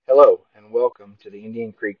to the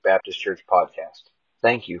Indian Creek Baptist Church podcast.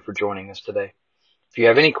 Thank you for joining us today. If you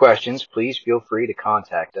have any questions, please feel free to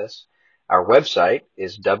contact us. Our website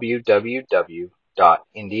is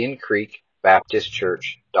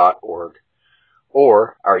www.indiancreekbaptistchurch.org,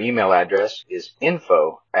 or our email address is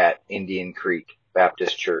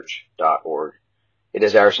info@indiancreekbaptistchurch.org. It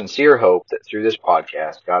is our sincere hope that through this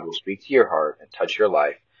podcast, God will speak to your heart and touch your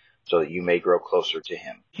life so that you may grow closer to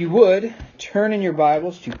Him. If you would, turn in your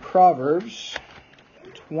Bibles to Proverbs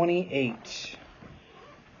 28.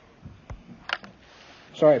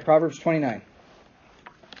 Proverbs 29.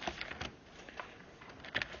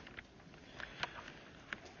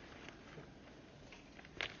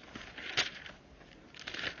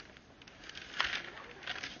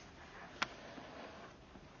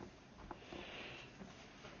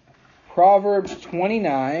 Proverbs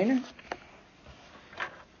 29,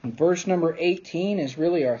 verse number 18 is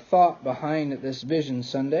really our thought behind this Vision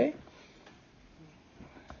Sunday.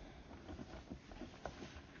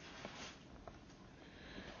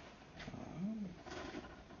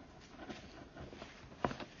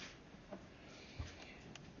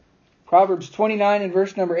 Proverbs 29 and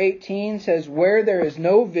verse number 18 says, "Where there is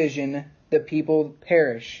no vision, the people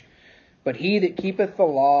perish, but he that keepeth the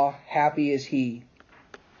law, happy is he."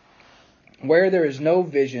 Where there is no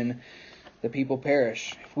vision, the people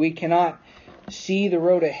perish. If we cannot see the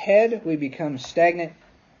road ahead, we become stagnant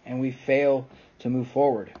and we fail to move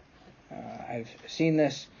forward. I've seen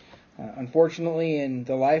this, unfortunately, in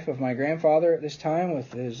the life of my grandfather at this time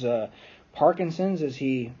with his Parkinson's, as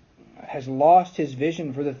he has lost his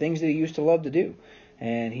vision for the things that he used to love to do.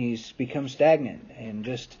 And he's become stagnant and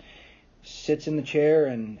just sits in the chair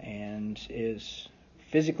and is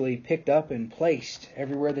physically picked up and placed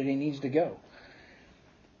everywhere that he needs to go.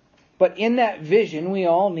 But in that vision, we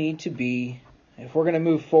all need to be, if we're going to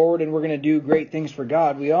move forward and we're going to do great things for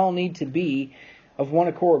God, we all need to be of one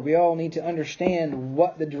accord. We all need to understand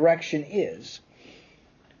what the direction is.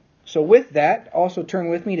 So with that, also turn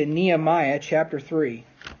with me to Nehemiah chapter 3.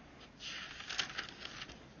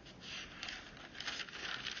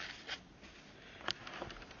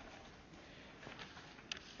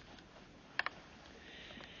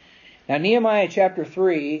 Now, Nehemiah chapter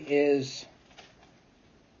 3 is,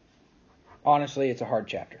 honestly, it's a hard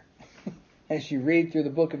chapter. As you read through the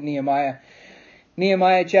book of Nehemiah,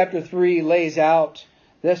 Nehemiah chapter 3 lays out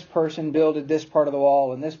this person builded this part of the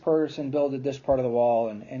wall, and this person builded this part of the wall,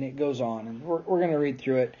 and it goes on. And we're going to read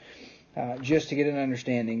through it just to get an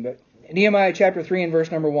understanding. But Nehemiah chapter 3 and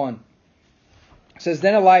verse number 1 says,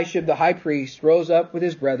 "Then Eliashib the high priest rose up with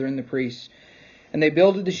his brethren the priests, and they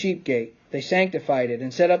builded the sheep gate. They sanctified it,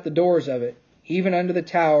 and set up the doors of it, even unto the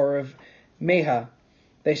tower of Mahah.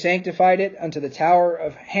 They sanctified it unto the tower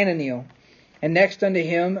of Hananiel. And next unto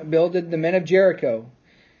him builded the men of Jericho.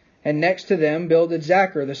 And next to them builded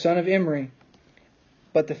Zachar the son of Imri.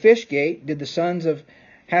 But the fish gate did the sons of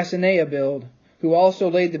Hassenaah build, who also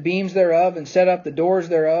laid the beams thereof, and set up the doors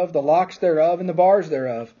thereof, the locks thereof, and the bars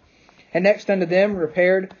thereof. And next unto them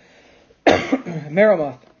repaired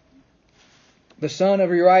Meremoth, the son of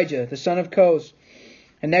Urijah, the son of Koz.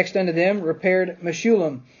 And next unto them repaired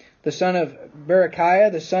Meshullam, the son of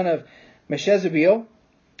Berechiah, the son of Meshezabeel.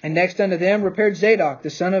 And next unto them repaired Zadok, the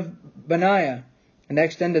son of Benaiah. And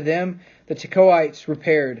next unto them the Tekoites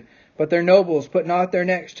repaired, but their nobles put not their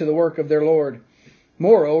necks to the work of their Lord.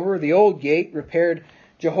 Moreover, the old gate repaired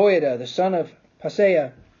Jehoiada, the son of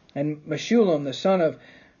Paseah, and Meshullam, the son of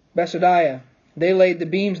Besodiah. They laid the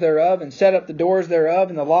beams thereof, and set up the doors thereof,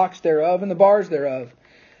 and the locks thereof, and the bars thereof.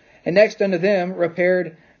 And next unto them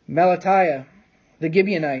repaired Melatiah, the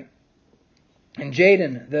Gibeonite, and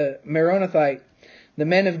Jadon, the Meronothite, the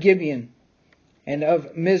men of Gibeon, and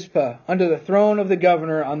of Mizpah, under the throne of the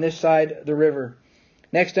governor on this side the river.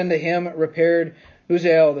 Next unto him repaired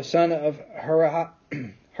Uzziel, the son of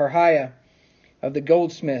Harhiah, of the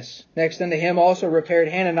goldsmiths. Next unto him also repaired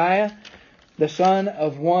Hananiah, the son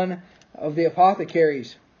of one of the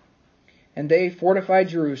apothecaries. And they fortified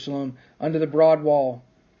Jerusalem under the broad wall.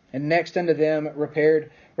 And next unto them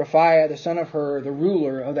repaired Raphiah, the son of Hur, the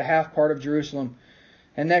ruler of the half part of Jerusalem.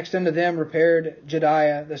 And next unto them repaired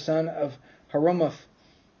Jediah, the son of Harumaph,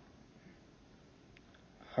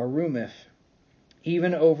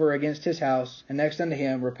 even over against his house. And next unto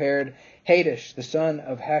him repaired Hadish, the son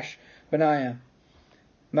of Hashbaniah.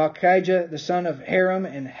 Malchijah, the son of Haram,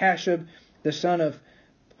 and Hashab, the son of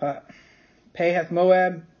Pahath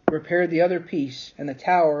Moab, repaired the other piece, and the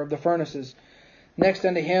tower of the furnaces. Next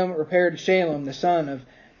unto him repaired Shalem, the son of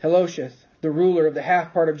Helosheth, the ruler of the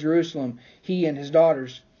half part of Jerusalem, he and his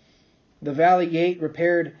daughters. The valley gate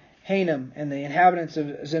repaired Hanam and the inhabitants of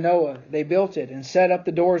Zanoah, they built it and set up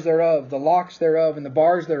the doors thereof, the locks thereof, and the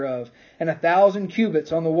bars thereof, and 1,000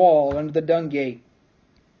 cubits on the wall under the dung gate.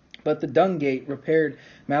 But the dung gate repaired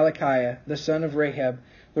Malachiah, the son of Rahab,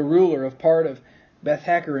 the ruler of part of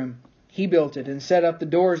Beth-Haccherem. He built it and set up the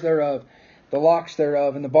doors thereof, the locks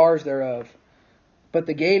thereof, and the bars thereof. But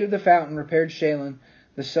the gate of the fountain repaired Shalom,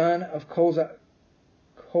 the son of Kolhoza,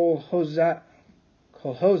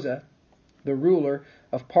 the ruler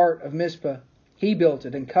of part of Mizpah. He built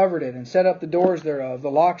it and covered it and set up the doors thereof,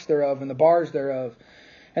 the locks thereof, and the bars thereof.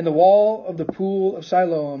 And the wall of the pool of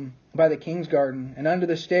Siloam by the king's garden, and under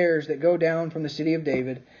the stairs that go down from the city of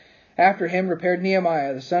David. After him repaired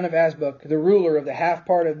Nehemiah, the son of Azbuk, the ruler of the half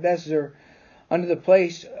part of Bethzur, unto the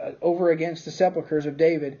place over against the sepulchres of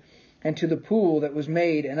David, and to the pool that was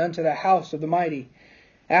made, and unto the house of the mighty.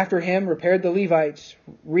 After him repaired the Levites,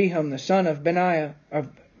 Rehum, the son of Bani.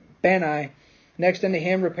 Next unto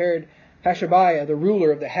him repaired Hashabiah, the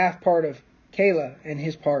ruler of the half part of Keilah, and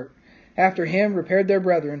his part. After him repaired their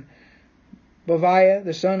brethren, Boviah,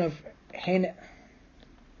 the son of Henadad,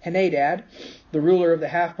 the ruler of the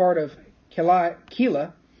half part of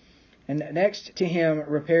Keilah. And next to him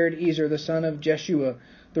repaired Ezer, the son of Jeshua,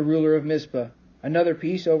 the ruler of Mizpah. Another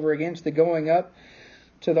piece over against the going up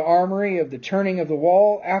to the armory of the turning of the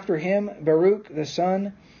wall. After him Baruch, the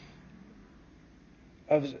son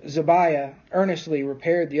of Zabiah, earnestly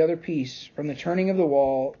repaired the other piece from the turning of the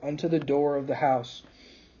wall unto the door of the house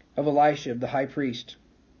of Elishab the high priest.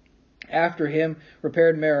 After him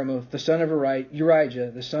repaired Meremoth, the son of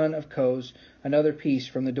Urijah, the son of Koz, another piece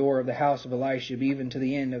from the door of the house of Elishab, even to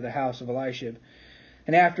the end of the house of Elishab.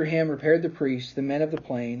 And after him repaired the priests, the men of the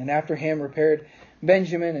plain. And after him repaired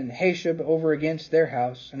Benjamin and Hashab over against their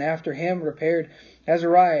house. And after him repaired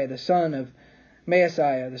Azariah, the son of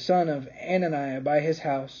Maaseiah, the son of Ananiah, by his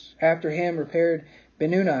house. After him repaired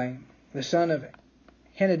Benuni, the son of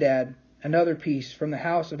Henadad, another piece from the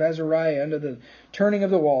house of Azariah under the turning of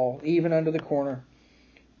the wall, even unto the corner.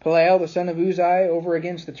 Palal, the son of Uzai, over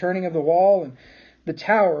against the turning of the wall, and the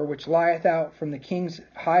tower which lieth out from the king's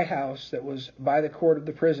high house that was by the court of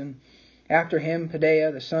the prison. After him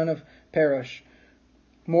Pedaiah, the son of Parosh.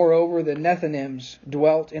 Moreover, the Nethinims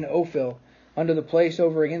dwelt in Ophel, under the place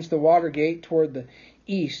over against the water gate toward the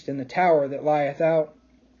east, and the tower that lieth out.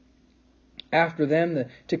 After them the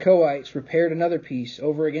Tekoites repaired another piece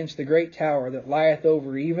over against the great tower that lieth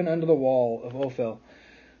over even unto the wall of Ophel.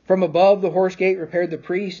 From above the horse gate repaired the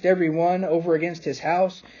priest, every one over against his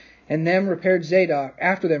house, and them repaired Zadok.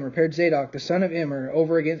 After them repaired Zadok, the son of Immer,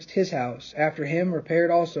 over against his house. After him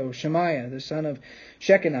repaired also Shemaiah, the son of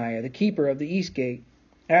Shechaniah, the keeper of the east gate.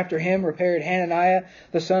 After him repaired Hananiah,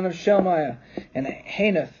 the son of Shelmiah, and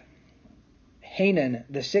Hanan,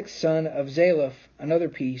 the sixth son of Zalaph, another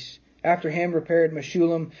piece. After him repaired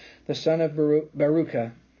Meshullam, the son of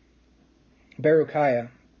Beruchiah,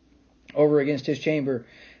 over against his chamber.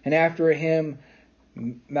 And after him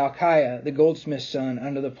Malchiah, the goldsmith's son,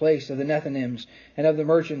 under the place of the Nethinims and of the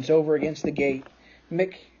merchants over against the gate.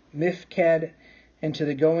 Mifkad, and to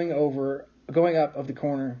the going up of the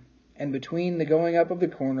corner. And between the going up of the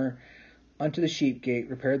corner unto the sheep gate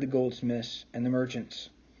repaired the goldsmiths and the merchants.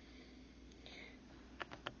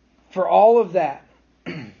 For all of that,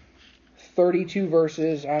 32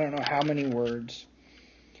 verses, I don't know how many words.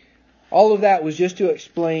 All of that was just to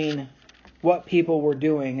explain what people were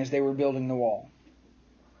doing as they were building the wall.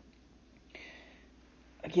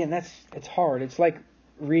 Again, it's hard. It's like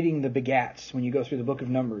reading the begats when you go through the book of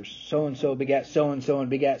Numbers. So-and-so begat so-and-so and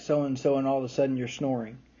begat so-and-so, and all of a sudden you're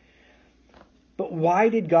snoring. But why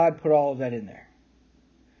did God put all of that in there?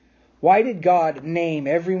 Why did God name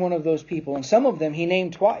every one of those people? And some of them He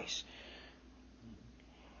named twice.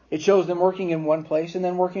 It shows them working in one place and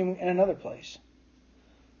then working in another place.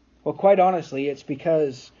 Well, quite honestly, it's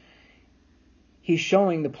because He's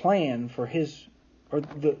showing the plan for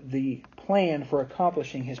the plan for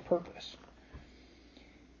accomplishing His purpose.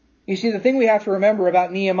 You see, the thing we have to remember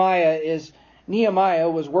about Nehemiah is Nehemiah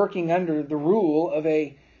was working under the rule of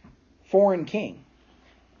a foreign king.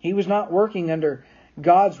 He was not working under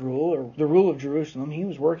God's rule or the rule of Jerusalem. He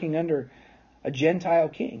was working under a Gentile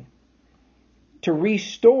king to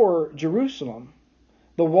restore Jerusalem,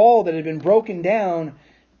 the wall that had been broken down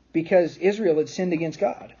because Israel had sinned against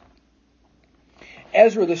God.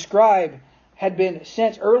 Ezra the scribe had been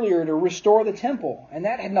sent earlier to restore the temple, and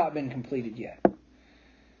that had not been completed yet.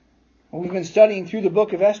 We've been studying through the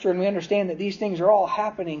book of Esther, and we understand that these things are all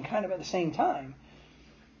happening kind of at the same time.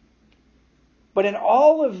 But in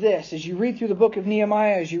all of this, as you read through the book of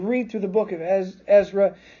Nehemiah, as you read through the book of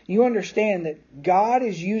Ezra, you understand that God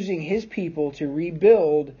is using His people to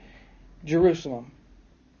rebuild Jerusalem.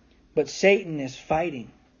 But Satan is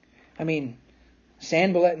fighting. I mean,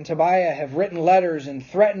 Sanballat and Tobiah have written letters and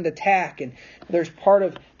threatened attack. And there's part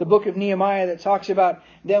of the book of Nehemiah that talks about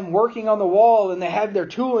them working on the wall, and they have their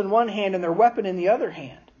tool in one hand and their weapon in the other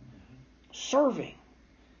hand. Serving.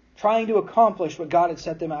 Trying to accomplish what God had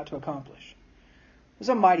set them out to accomplish. It's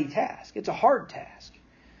a mighty task. It's a hard task.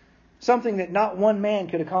 Something that not one man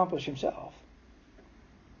could accomplish himself.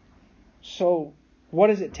 So, what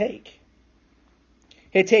does it take?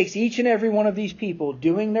 It takes each and every one of these people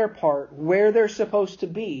doing their part where they're supposed to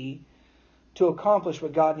be to accomplish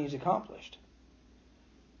what God needs accomplished.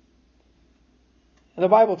 And the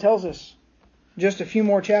Bible tells us, just a few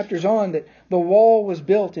more chapters on, that the wall was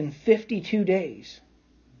built in 52 days.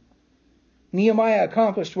 Nehemiah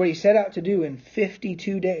accomplished what he set out to do in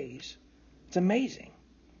 52 days. It's amazing.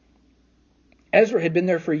 Ezra had been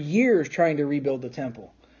there for years trying to rebuild the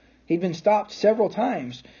temple. He'd been stopped several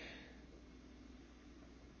times.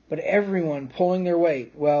 But everyone pulling their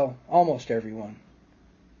weight, well, almost everyone.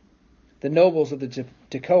 The nobles of the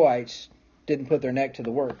Tekoites didn't put their neck to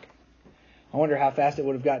the work. I wonder how fast it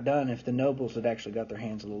would have got done if the nobles had actually got their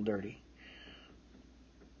hands a little dirty.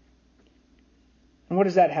 And what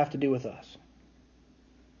does that have to do with us?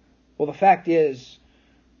 Well, the fact is,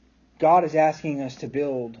 God is asking us to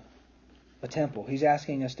build a temple. He's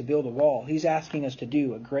asking us to build a wall. He's asking us to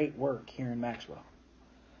do a great work here in Maxwell.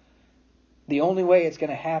 The only way it's going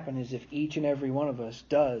to happen is if each and every one of us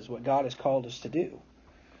does what God has called us to do.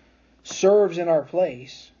 Serves in our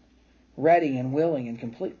place, ready and willing and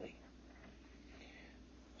completely.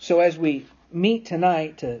 So as we meet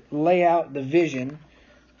tonight to lay out the vision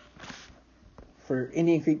for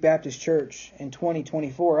Indian Creek Baptist Church in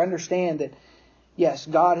 2024, understand that, yes,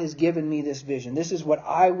 God has given me this vision. This is what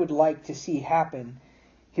I would like to see happen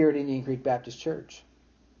here at Indian Creek Baptist Church.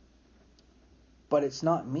 But it's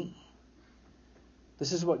not me.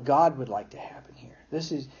 This is what God would like to happen here.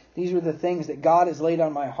 These are the things that God has laid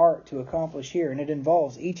on my heart to accomplish here, and it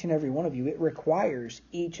involves each and every one of you. It requires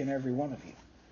each and every one of you.